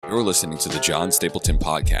You're listening to the John Stapleton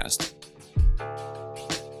Podcast.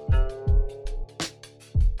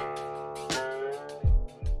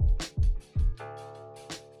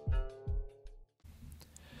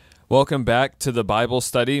 Welcome back to the Bible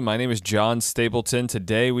study. My name is John Stapleton.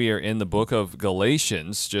 Today we are in the book of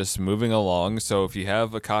Galatians, just moving along. So if you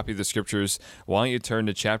have a copy of the scriptures, why don't you turn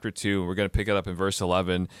to chapter 2? We're going to pick it up in verse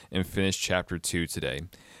 11 and finish chapter 2 today.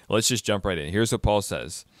 Let's just jump right in. Here's what Paul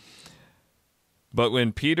says. But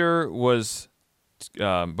when Peter was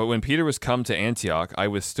come to Antioch, I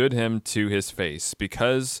withstood him to his face,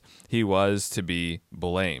 because he was to be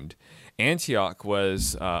blamed. Antioch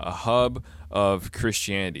was a hub of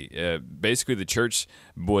Christianity. Basically, the church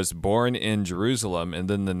was born in Jerusalem, and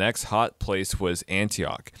then the next hot place was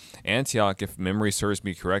Antioch. Antioch, if memory serves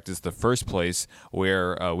me correct, is the first place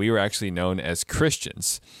where we were actually known as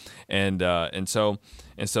Christians. And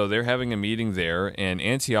so they're having a meeting there, and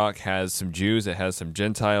Antioch has some Jews, it has some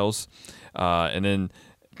Gentiles, and then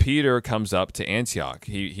Peter comes up to Antioch.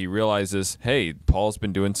 He realizes, hey, Paul's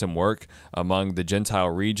been doing some work among the Gentile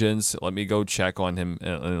regions. Let me go check on him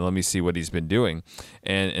and let me see what he's been doing.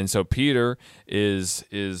 And so Peter is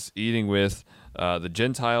eating with the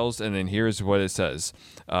Gentiles, and then here's what it says.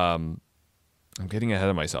 I'm getting ahead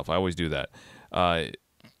of myself. I always do that.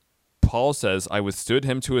 Paul says, I withstood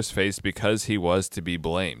him to his face because he was to be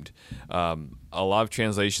blamed. A lot of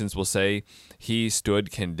translations will say he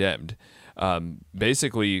stood condemned.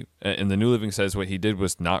 Basically, and the New Living says what he did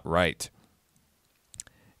was not right.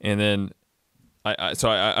 And then,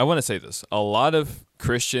 I want to say this. A lot of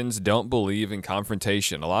Christians don't believe in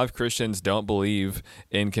confrontation. A lot of Christians don't believe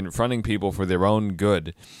in confronting people for their own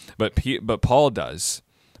good. But Paul does.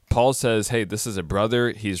 Paul says, hey, this is a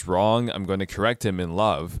brother. He's wrong. I'm going to correct him in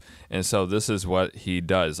love. And so this is what he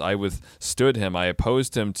does. I withstood him. I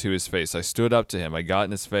opposed him to his face. I stood up to him. I got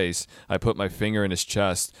in his face. I put my finger in his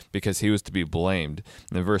chest because he was to be blamed.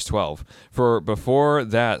 And in verse 12, for before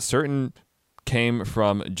that, certain came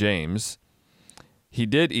from James. He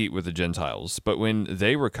did eat with the Gentiles, but when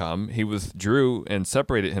they were come, he withdrew and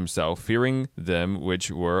separated himself, fearing them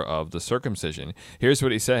which were of the circumcision. Here's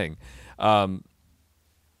what he's saying.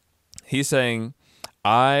 He's saying,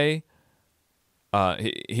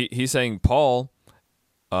 he's saying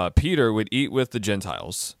Peter would eat with the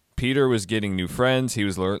Gentiles. Peter was getting new friends. He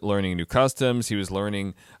was learning new customs. He was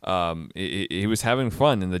learning, he was having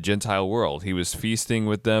fun in the Gentile world. He was feasting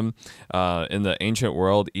with them. In the ancient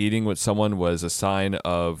world, eating with someone was a sign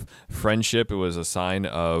of friendship. It was a sign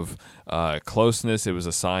of closeness. It was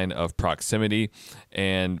a sign of proximity.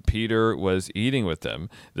 And Peter was eating with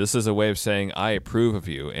them. This is a way of saying, I approve of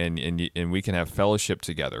you, and we can have fellowship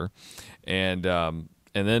together. And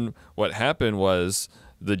then what happened was,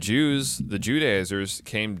 the Judaizers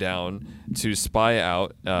came down to spy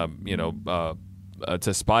out, the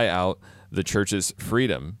church's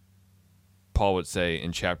freedom, Paul would say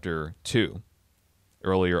in chapter 2,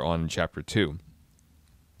 earlier on in chapter 2.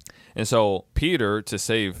 And so Peter, to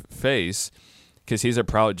save face, because he's a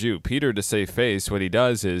proud Jew, Peter, to save face, what he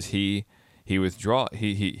does is he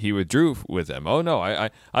withdrew with them. Oh no,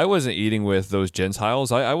 I wasn't eating with those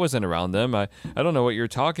Gentiles. I wasn't around them. I don't know what you're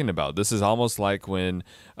talking about. This is almost like when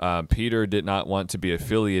Peter did not want to be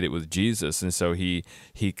affiliated with Jesus, and so he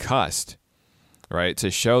cussed, right,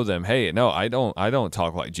 to show them, hey, no, I don't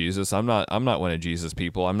talk like Jesus. I'm not one of Jesus'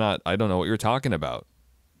 people. I don't know what you're talking about.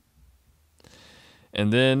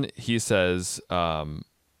 And then he says.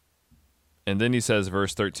 And then he says,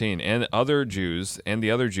 verse 13, and the other Jews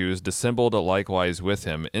dissembled likewise with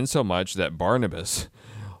him, insomuch that Barnabas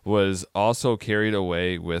was also carried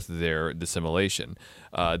away with their dissimulation.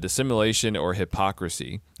 Dissimulation or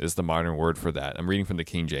hypocrisy is the modern word for that. I'm reading from the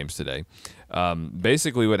King James today.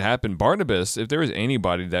 Basically what happened, Barnabas, if there was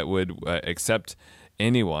anybody that would accept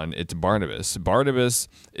anyone, it's Barnabas. Barnabas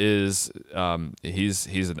is,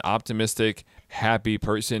 he's an optimistic, happy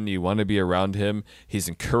person. You want to be around him. He's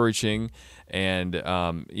encouraging. And,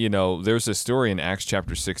 there's a story in Acts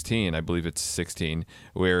chapter 16, I believe it's 16,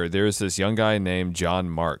 where there's this young guy named John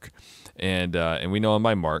Mark. And we know him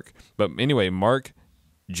by Mark. But anyway, Mark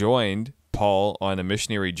joined Paul on a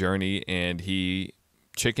missionary journey, and he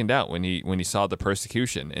chickened out when he saw the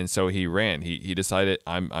persecution. And so he ran. He decided,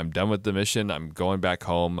 I'm done with the mission. I'm going back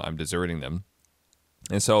home. I'm deserting them.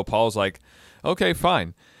 And so Paul's like, okay,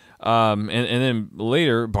 fine. And then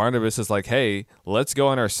later Barnabas is like, hey, let's go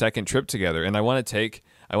on our second trip together. And I want to take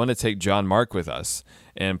John Mark with us.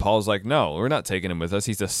 And Paul's like, no, we're not taking him with us.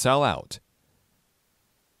 He's a sellout.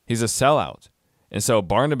 And so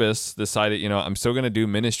Barnabas decided, I'm still going to do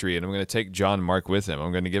ministry, and I'm going to take John Mark with him.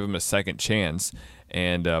 I'm going to give him a second chance.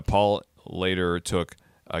 And Paul later took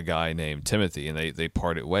a guy named Timothy, and they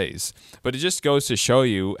parted ways. But it just goes to show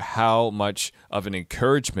you how much of an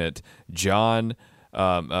encouragement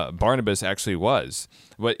Barnabas actually was.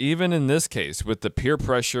 But even in this case, with the peer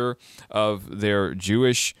pressure of their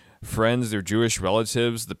Jewish friends, their Jewish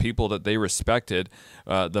relatives, the people that they respected,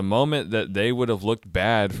 the moment that they would have looked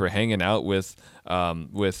bad for hanging out with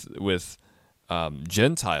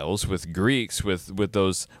Gentiles, with Greeks, with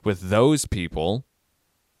those people,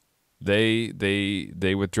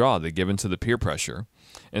 they withdraw. They give into the peer pressure.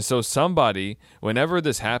 And so somebody, whenever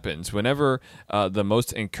this happens, whenever the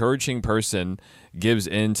most encouraging person gives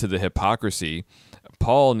in to the hypocrisy,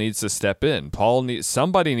 Paul needs to step in.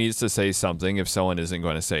 Somebody needs to say something if someone isn't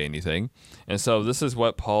going to say anything. And so this is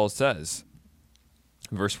what Paul says.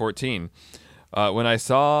 Verse 14, when I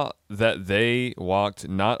saw that they walked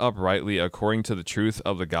not uprightly according to the truth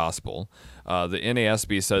of the gospel. The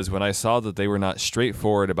NASB says, when I saw that they were not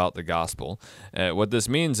straightforward about the gospel. What this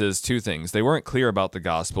means is two things. They weren't clear about the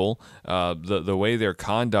gospel. The way their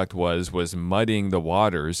conduct was muddying the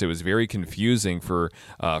waters. It was very confusing for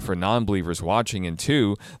non-believers watching. And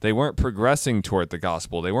two, they weren't progressing toward the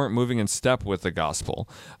gospel. They weren't moving in step with the gospel.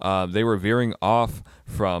 They were veering off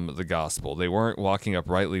from the gospel. They weren't walking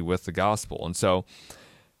uprightly with the gospel. And so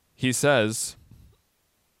he says,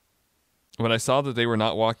 when I saw that they were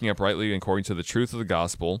not walking uprightly according to the truth of the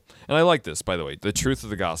gospel, and I like this, by the way, the truth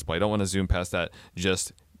of the gospel. I don't want to zoom past that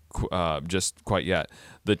just quite yet.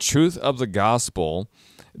 The truth of the gospel,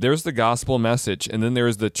 there's the gospel message, and then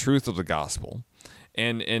there's the truth of the gospel.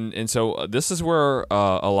 And so this is where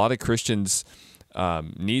a lot of Christians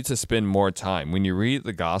need to spend more time. When you read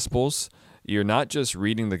the gospels, you're not just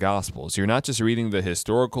reading the Gospels. You're not just reading the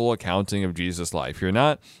historical accounting of Jesus' life. You're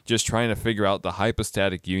not just trying to figure out the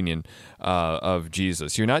hypostatic union of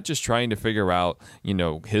Jesus. You're not just trying to figure out,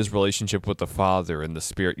 his relationship with the Father and the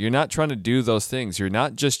Spirit. You're not trying to do those things. You're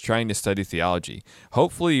not just trying to study theology.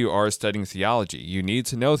 Hopefully you are studying theology. You need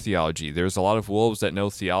to know theology. There's a lot of wolves that know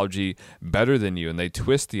theology better than you, and they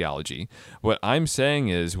twist theology. What I'm saying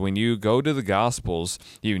is, when you go to the Gospels,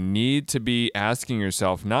 you need to be asking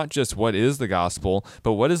yourself not just what is the gospel,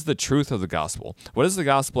 but what is the truth of the gospel? What is the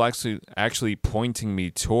gospel actually pointing me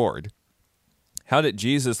toward? How did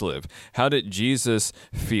Jesus live? How did Jesus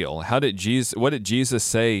feel? What did Jesus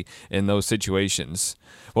say in those situations?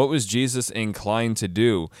 What was Jesus inclined to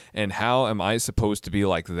do? And how am I supposed to be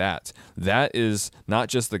like that? That is not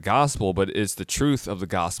just the gospel, but it's the truth of the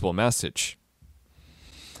gospel message.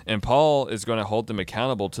 And Paul is going to hold them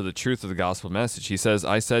accountable to the truth of the gospel message. He says,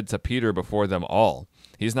 I said to Peter before them all.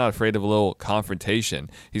 He's not afraid of a little confrontation.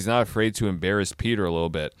 He's not afraid to embarrass Peter a little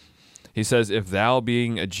bit. He says, if thou,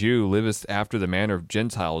 being a Jew, livest after the manner of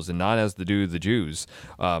Gentiles, and not as do the Jews,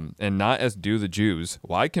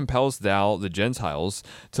 why compellest thou the Gentiles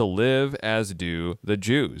to live as do the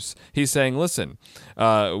Jews? He's saying, listen,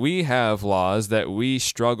 we have laws that we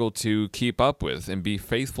struggle to keep up with and be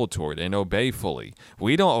faithful toward and obey fully.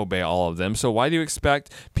 We don't obey all of them, so why do you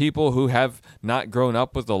expect people who have not grown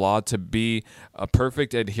up with the law to be a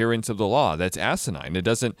perfect adherent of the law? That's asinine. It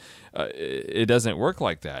doesn't work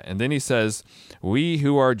like that. And then he says, we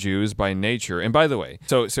who are Jews by nature. And by the way,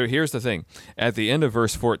 so here's the thing. At the end of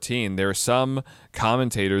verse 14, there are some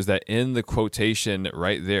commentators that end the quotation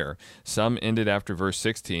right there. Some ended after verse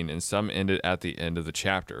 16, and some ended at the end of the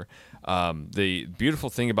chapter. The beautiful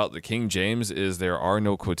thing about the King James is there are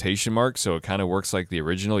no quotation marks, so it kind of works like the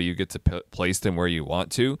original. You get to place them where you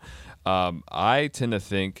want to. I tend to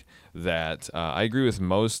think that I agree with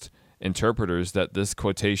most interpreters that this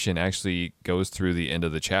quotation actually goes through the end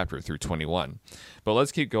of the chapter, through 21. But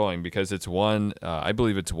let's keep going, because it's one, I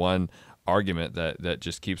believe it's one argument that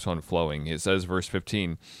just keeps on flowing. It says, verse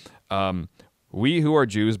 15, we who are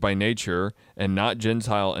Jews by nature and not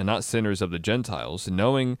Gentile and not sinners of the Gentiles,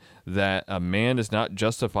 knowing that a man is not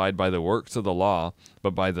justified by the works of the law,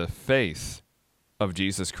 but by the faith of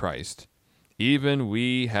Jesus Christ. Even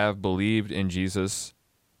we have believed in Jesus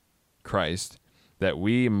Christ, that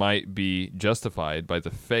we might be justified by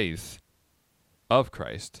the faith of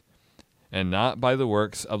Christ, and not by the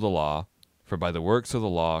works of the law, for by the works of the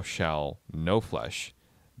law shall no flesh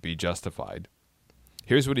be justified.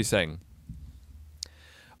 Here's what he's saying.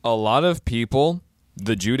 A lot of people,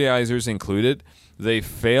 the Judaizers included, they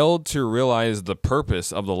failed to realize the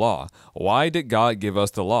purpose of the law. Why did God give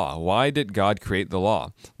us the law? Why did God create the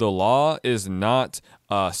law? The law is not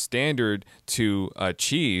a standard to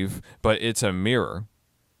achieve, but it's a mirror.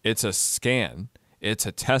 It's a scan. It's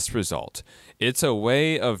a test result. It's a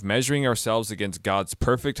way of measuring ourselves against God's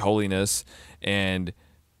perfect holiness and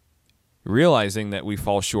realizing that we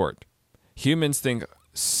fall short. Humans think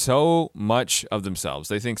so much of themselves.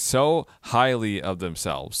 They think so highly of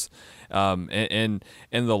themselves. And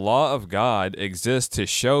the law of God exists to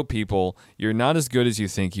show people you're not as good as you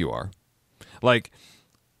think you are. Like,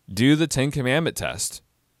 do the 10 Commandment test.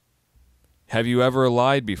 Have you ever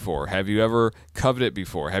lied before? Have you ever coveted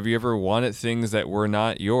before? Have you ever wanted things that were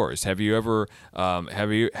not yours? Have you ever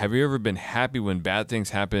been happy when bad things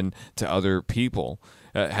happen to other people?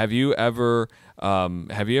 Have you ever been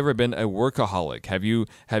a workaholic?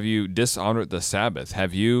 Have you dishonored the Sabbath?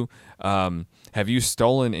 Have you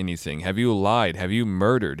stolen anything? Have you lied? Have you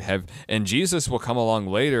murdered? And Jesus will come along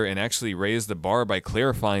later and actually raise the bar by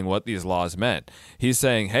clarifying what these laws meant. He's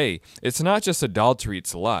saying, hey, it's not just adultery,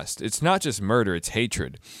 it's lust. It's not just murder, it's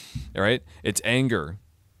hatred. All right? It's anger.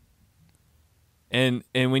 And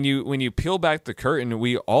when you peel back the curtain,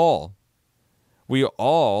 we all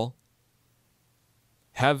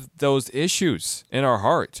have those issues in our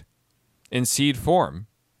heart in seed form.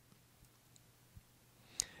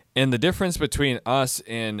 And the difference between us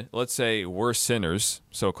and, let's say, worse sinners,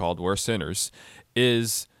 so-called worse sinners,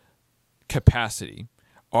 is capacity.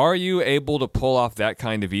 Are you able to pull off that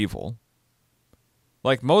kind of evil?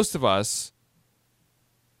 Like, most of us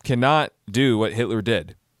cannot do what Hitler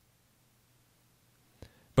did.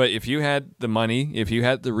 But if you had the money, if you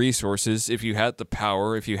had the resources, if you had the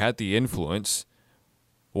power, if you had the influence,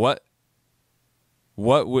 what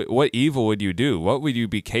evil would you do? What would you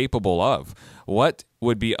be capable of? What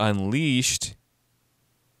would be unleashed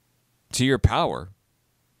to your power?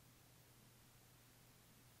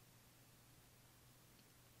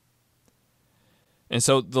 And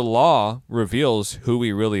so the law reveals who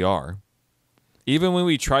we really are. Even when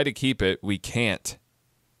we try to keep it, we can't.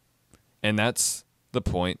 And that's the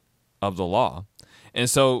point of the law. And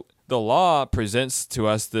so the law presents to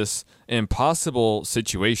us this impossible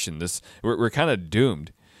situation. We're kind of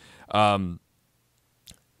doomed.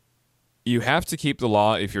 You have to keep the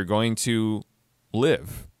law if you're going to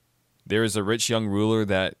live. There is a rich young ruler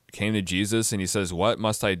that came to Jesus and he says, "What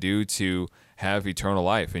must I do to have eternal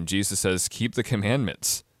life?" And Jesus says, "Keep the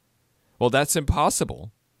commandments." Well, that's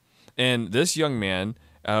impossible. And this young man,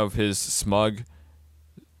 out of his smug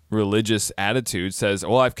religious attitude, says,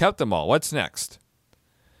 "Well, I've kept them all. What's next?"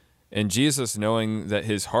 And Jesus, knowing that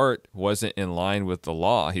his heart wasn't in line with the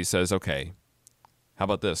law, he says, "Okay, how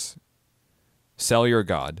about this? Sell your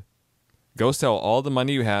God. Go sell all the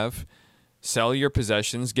money you have, sell your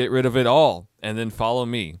possessions, get rid of it all, and then follow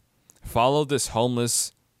me. Follow this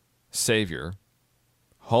homeless Savior.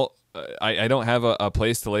 I don't have a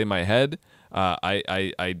place to lay my head.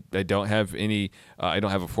 I don't have any. I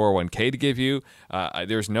don't have a 401k to give you.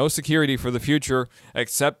 There's no security for the future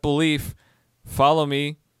except belief. Follow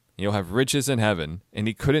me. You'll have riches in heaven." And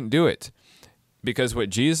he couldn't do it because what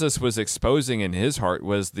Jesus was exposing in his heart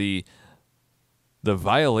was the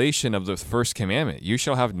violation of the first commandment. You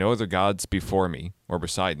shall have no other gods before me or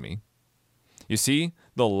beside me. You see,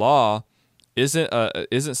 the law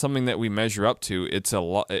isn't something that we measure up to.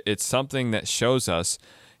 It's something that shows us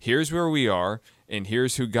here's where we are and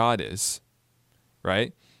here's who God is.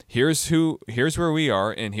 Right? Here's where we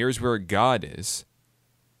are and here's where God is.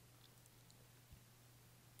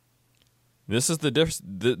 This is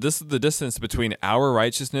the distance between our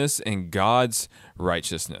righteousness and God's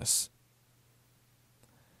righteousness.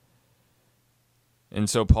 And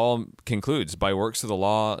so Paul concludes, by works of the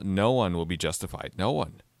law, no one will be justified. No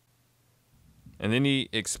one. And then he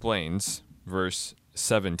explains, verse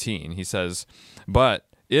 17, he says, "But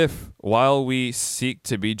if, while we seek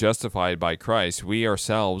to be justified by Christ, we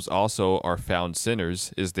ourselves also are found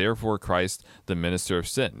sinners, is therefore Christ the minister of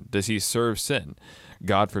sin? Does he serve sin?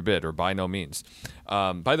 God forbid, or by no means."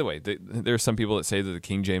 By the way, there are some people that say that the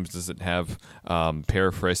King James doesn't have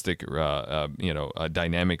paraphrastic,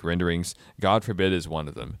 dynamic renderings. God forbid is one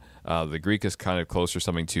of them. The Greek is kind of closer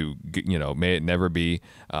something to, may it never be.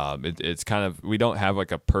 It's kind of, we don't have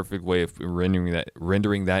like a perfect way of rendering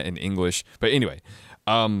that in English. But anyway,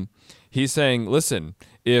 he's saying, listen,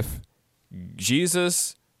 if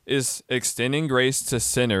Jesus is extending grace to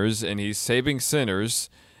sinners and he's saving sinners,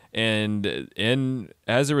 and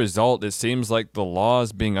as a result, it seems like the law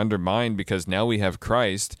is being undermined because now we have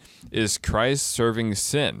Christ. Is Christ serving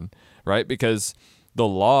sin, right? Because the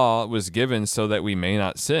law was given so that we may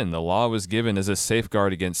not sin. The law was given as a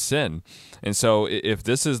safeguard against sin. And so if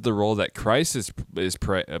this is the role that Christ is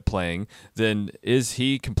playing, then is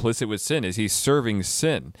he complicit with sin? Is he serving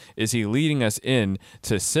sin? Is he leading us in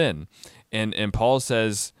to sin? And Paul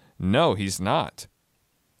says, no, he's not.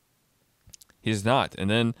 He's not. And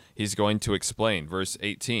then he's going to explain, verse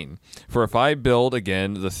 18. "For if I build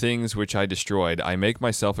again the things which I destroyed, I make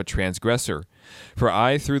myself a transgressor. For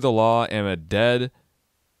I through the law am dead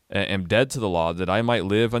am dead to the law, that I might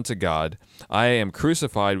live unto God. I am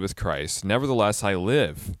crucified with Christ. Nevertheless I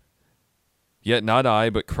live. Yet not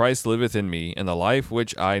I, but Christ liveth in me, and the life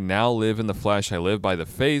which I now live in the flesh I live by the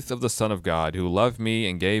faith of the Son of God, who loved me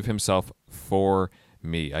and gave himself for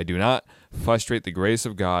me. I do not frustrate the grace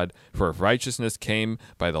of God, for if righteousness came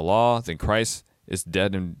by the law, then Christ is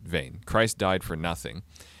dead in vain. Christ died for nothing.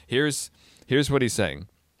 Here's what he's saying.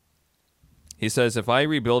 He says, if I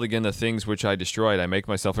rebuild again the things which I destroyed, I make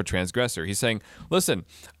myself a transgressor. He's saying, listen,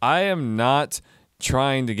 I am not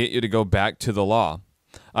trying to get you to go back to the law.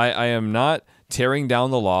 I am not tearing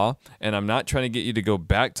down the law, and I'm not trying to get you to go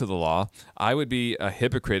back to the law. I would be a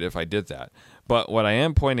hypocrite if I did that. But what I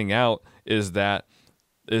am pointing out is that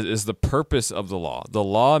is the purpose of the law. The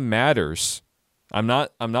law matters. I'm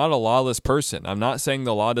not a lawless person. I'm not saying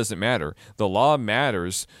the law doesn't matter. The law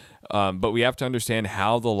matters, but we have to understand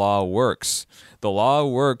how the law works. The law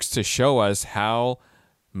works to show us how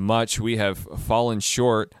much we have fallen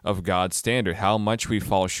short of God's standard, how much we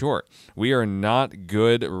fall short. We are not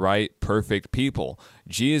good, right, perfect people.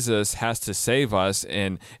 Jesus has to save us,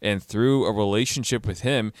 and through a relationship with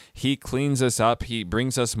him, he cleans us up. He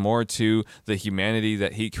brings us more to the humanity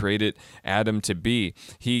that he created Adam to be.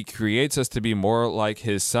 He creates us to be more like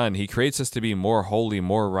his son. He creates us to be more holy,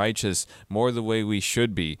 more righteous, more the way we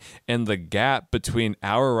should be. And the gap between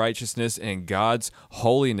our righteousness and God's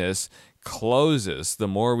holiness closes the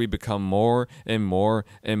more we become more and more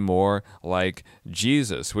and more like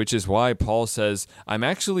Jesus, which is why Paul says, I'm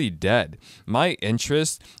actually dead. My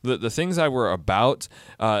interests, the things I were about,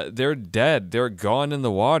 they're dead. They're gone in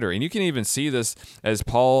the water. And you can even see this as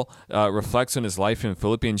Paul reflects on his life in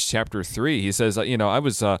Philippians chapter 3. He says, I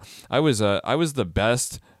was the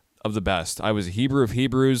best of the best. I was a Hebrew of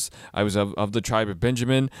Hebrews. I was of the tribe of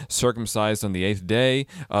Benjamin, circumcised on the 8th day,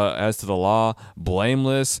 as to the law,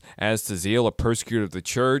 blameless, as to zeal, a persecutor of the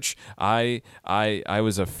church. I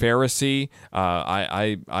was a Pharisee.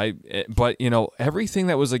 But everything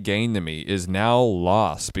that was a gain to me is now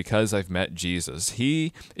lost because I've met Jesus.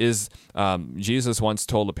 He is, Jesus once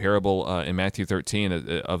told a parable in Matthew 13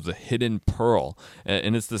 of the hidden pearl.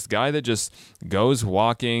 And it's this guy that just goes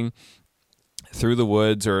walking through the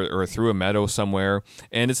woods or through a meadow somewhere,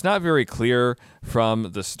 and it's not very clear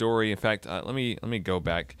from the story. In fact, let me go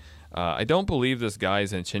back. I don't believe this guy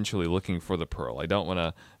is intentionally looking for the pearl. I don't want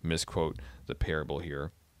to misquote the parable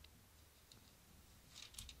here.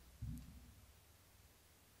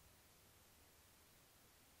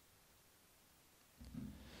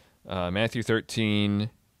 Matthew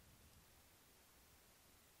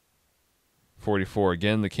 13:44.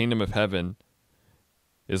 Again, the kingdom of heaven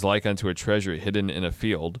is like unto a treasure hidden in a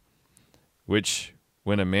field, which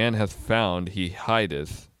when a man hath found, he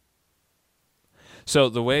hideth. So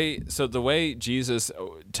the way Jesus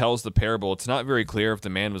tells the parable, it's not very clear if the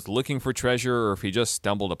man was looking for treasure or if he just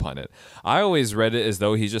stumbled upon it. I always read it as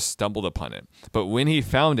though he just stumbled upon it. But when he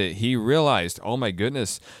found it, he realized, oh my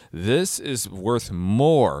goodness, this is worth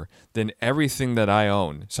more than everything that I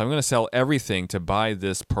own. So I'm going to sell everything to buy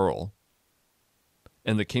this pearl.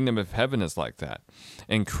 And the kingdom of heaven is like that.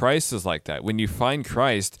 And Christ is like that. When you find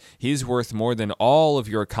Christ, he's worth more than all of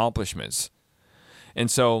your accomplishments. And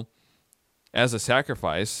so, as a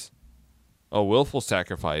sacrifice, a willful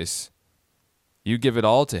sacrifice, you give it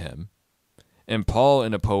all to him. And Paul,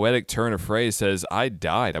 in a poetic turn of phrase, says, I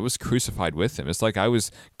died. I was crucified with him. It's like I was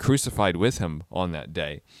crucified with him on that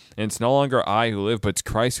day. And it's no longer I who live, but it's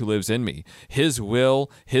Christ who lives in me. His will,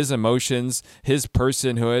 his emotions, his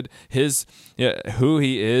personhood, who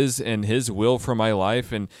he is, and his will for my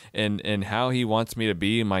life, and how he wants me to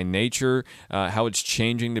be, my nature, how it's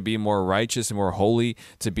changing to be more righteous and more holy,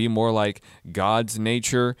 to be more like God's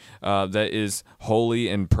nature that is holy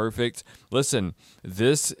and perfect. Listen,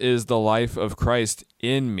 this is the life of Christ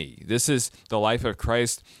in me. This is the life of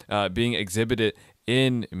Christ being exhibited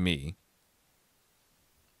in me.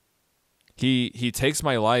 He takes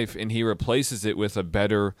my life and he replaces it with a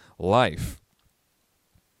better life.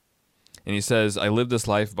 And he says, I live this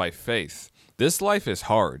life by faith. This life is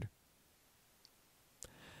hard.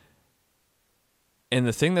 And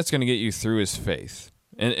the thing that's going to get you through is faith.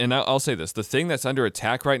 And I'll say this, the thing that's under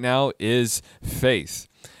attack right now is faith.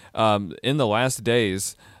 In the last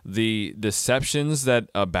days, the deceptions that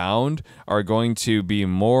abound are going to be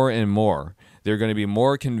more and more. They're going to be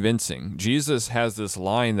more convincing. Jesus has this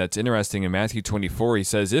line that's interesting in Matthew 24. He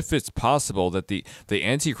says, if it's possible that the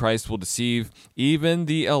Antichrist will deceive even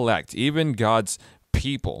the elect, even God's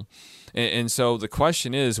people. And so the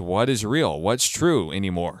question is, what is real? What's true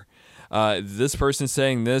anymore? this person's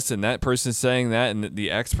saying this and that person's saying that, and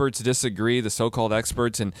the experts disagree, the so-called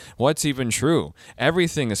experts, and what's even true?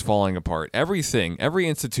 Everything is falling apart. Every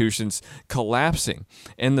institution's collapsing.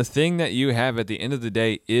 And the thing that you have at the end of the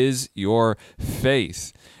day is your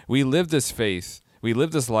faith. We live this faith. We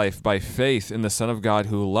live this life by faith in the Son of God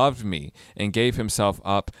who loved me and gave himself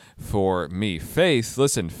up for me. Faith,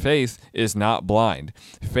 listen, faith is not blind.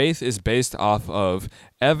 Faith is based off of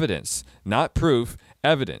evidence, not proof,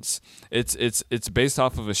 evidence. It's based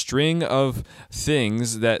off of a string of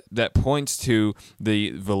things that points to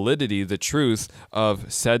the validity, the truth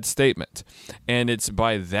of said statement. And it's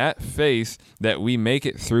by that faith that we make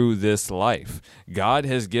it through this life. God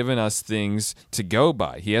has given us things to go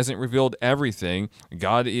by. He hasn't revealed everything.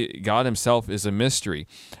 God himself is a mystery,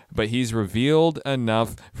 but he's revealed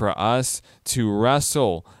enough for us to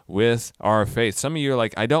wrestle with our faith. Some of you are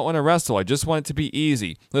like, I don't want to wrestle. I just want it to be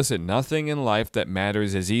easy. Listen, nothing in life that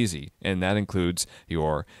matters is easy, and that includes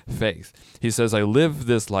your faith. He says, I live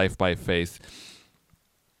this life by faith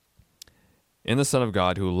in the Son of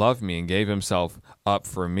God who loved me and gave himself up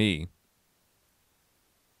for me.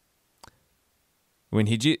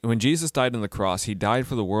 When Jesus died on the cross, he died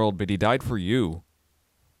for the world, but he died for you.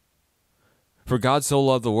 For God so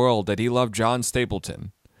loved the world that he loved John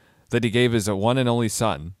Stapleton, that he gave his one and only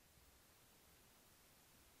Son.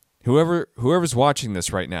 Whoever's watching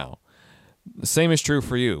this right now, the same is true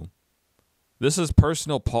for you. This is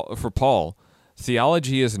personal for Paul.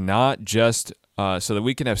 Theology is not just so that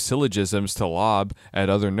we can have syllogisms to lob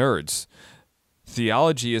at other nerds.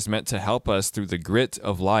 Theology is meant to help us through the grit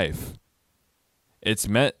of life. It's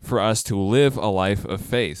meant for us to live a life of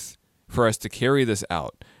faith, for us to carry this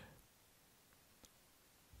out.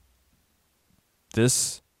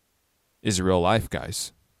 This is real life,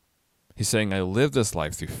 guys. He's saying, I live this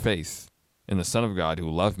life through faith in the Son of God who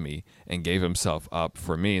loved me and gave himself up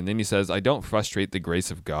for me. And then he says, I don't frustrate the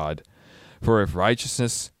grace of God, for if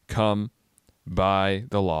righteousness come by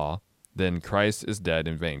the law, then Christ is dead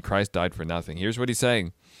in vain. Christ died for nothing. Here's what he's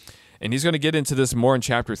saying. And he's going to get into this more in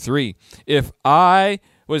chapter 3. If I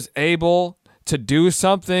was able to do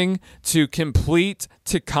something to complete,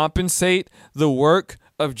 to compensate the work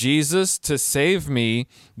of Jesus to save me,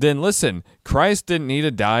 then listen, Christ didn't need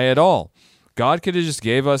to die at all. God could have just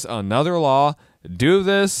gave us another law, do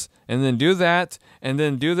this, and then do that, and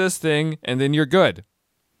then do this thing, and then you're good.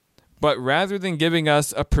 But rather than giving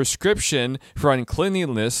us a prescription for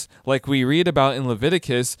uncleanliness like we read about in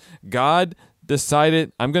Leviticus, God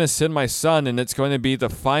decided, I'm going to send my Son, and it's going to be the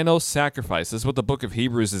final sacrifice. This is what the book of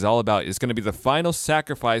Hebrews is all about. It's going to be the final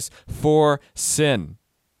sacrifice for sin.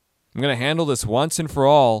 I'm going to handle this once and for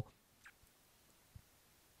all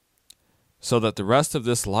so that the rest of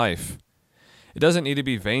this life, it doesn't need to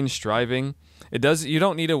be vain striving. You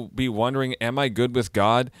don't need to be wondering, am I good with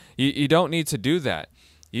God? You don't need to do that.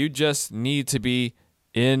 You just need to be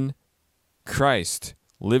in Christ,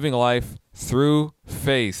 living life through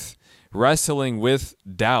faith, wrestling with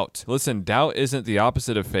doubt. Listen, doubt isn't the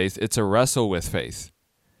opposite of faith. It's a wrestle with faith.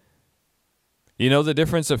 You know the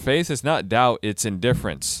difference of faith? It's not doubt, it's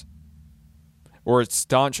indifference. Or it's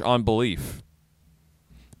staunch unbelief.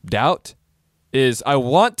 Doubt is, I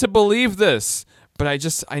want to believe this, but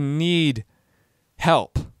I need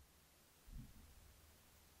help.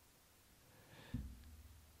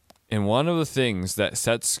 And one of the things that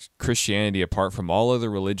sets Christianity apart from all other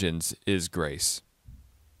religions is grace.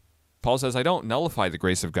 Paul says, I don't nullify the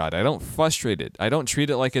grace of God. I don't frustrate it. I don't treat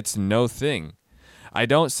it like it's no thing. I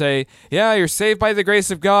don't say, yeah, you're saved by the grace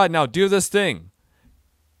of God. Now do this thing.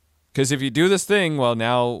 Because if you do this thing, well,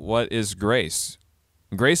 now what is grace?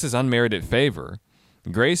 Grace is unmerited favor.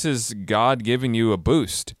 Grace is God giving you a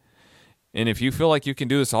boost. And if you feel like you can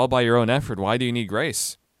do this all by your own effort, why do you need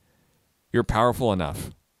grace? You're powerful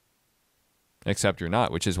enough. Except you're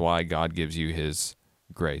not, which is why God gives you his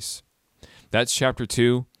grace. That's chapter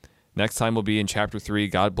 2. Next time we'll be in chapter 3.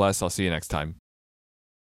 God bless. I'll see you next time.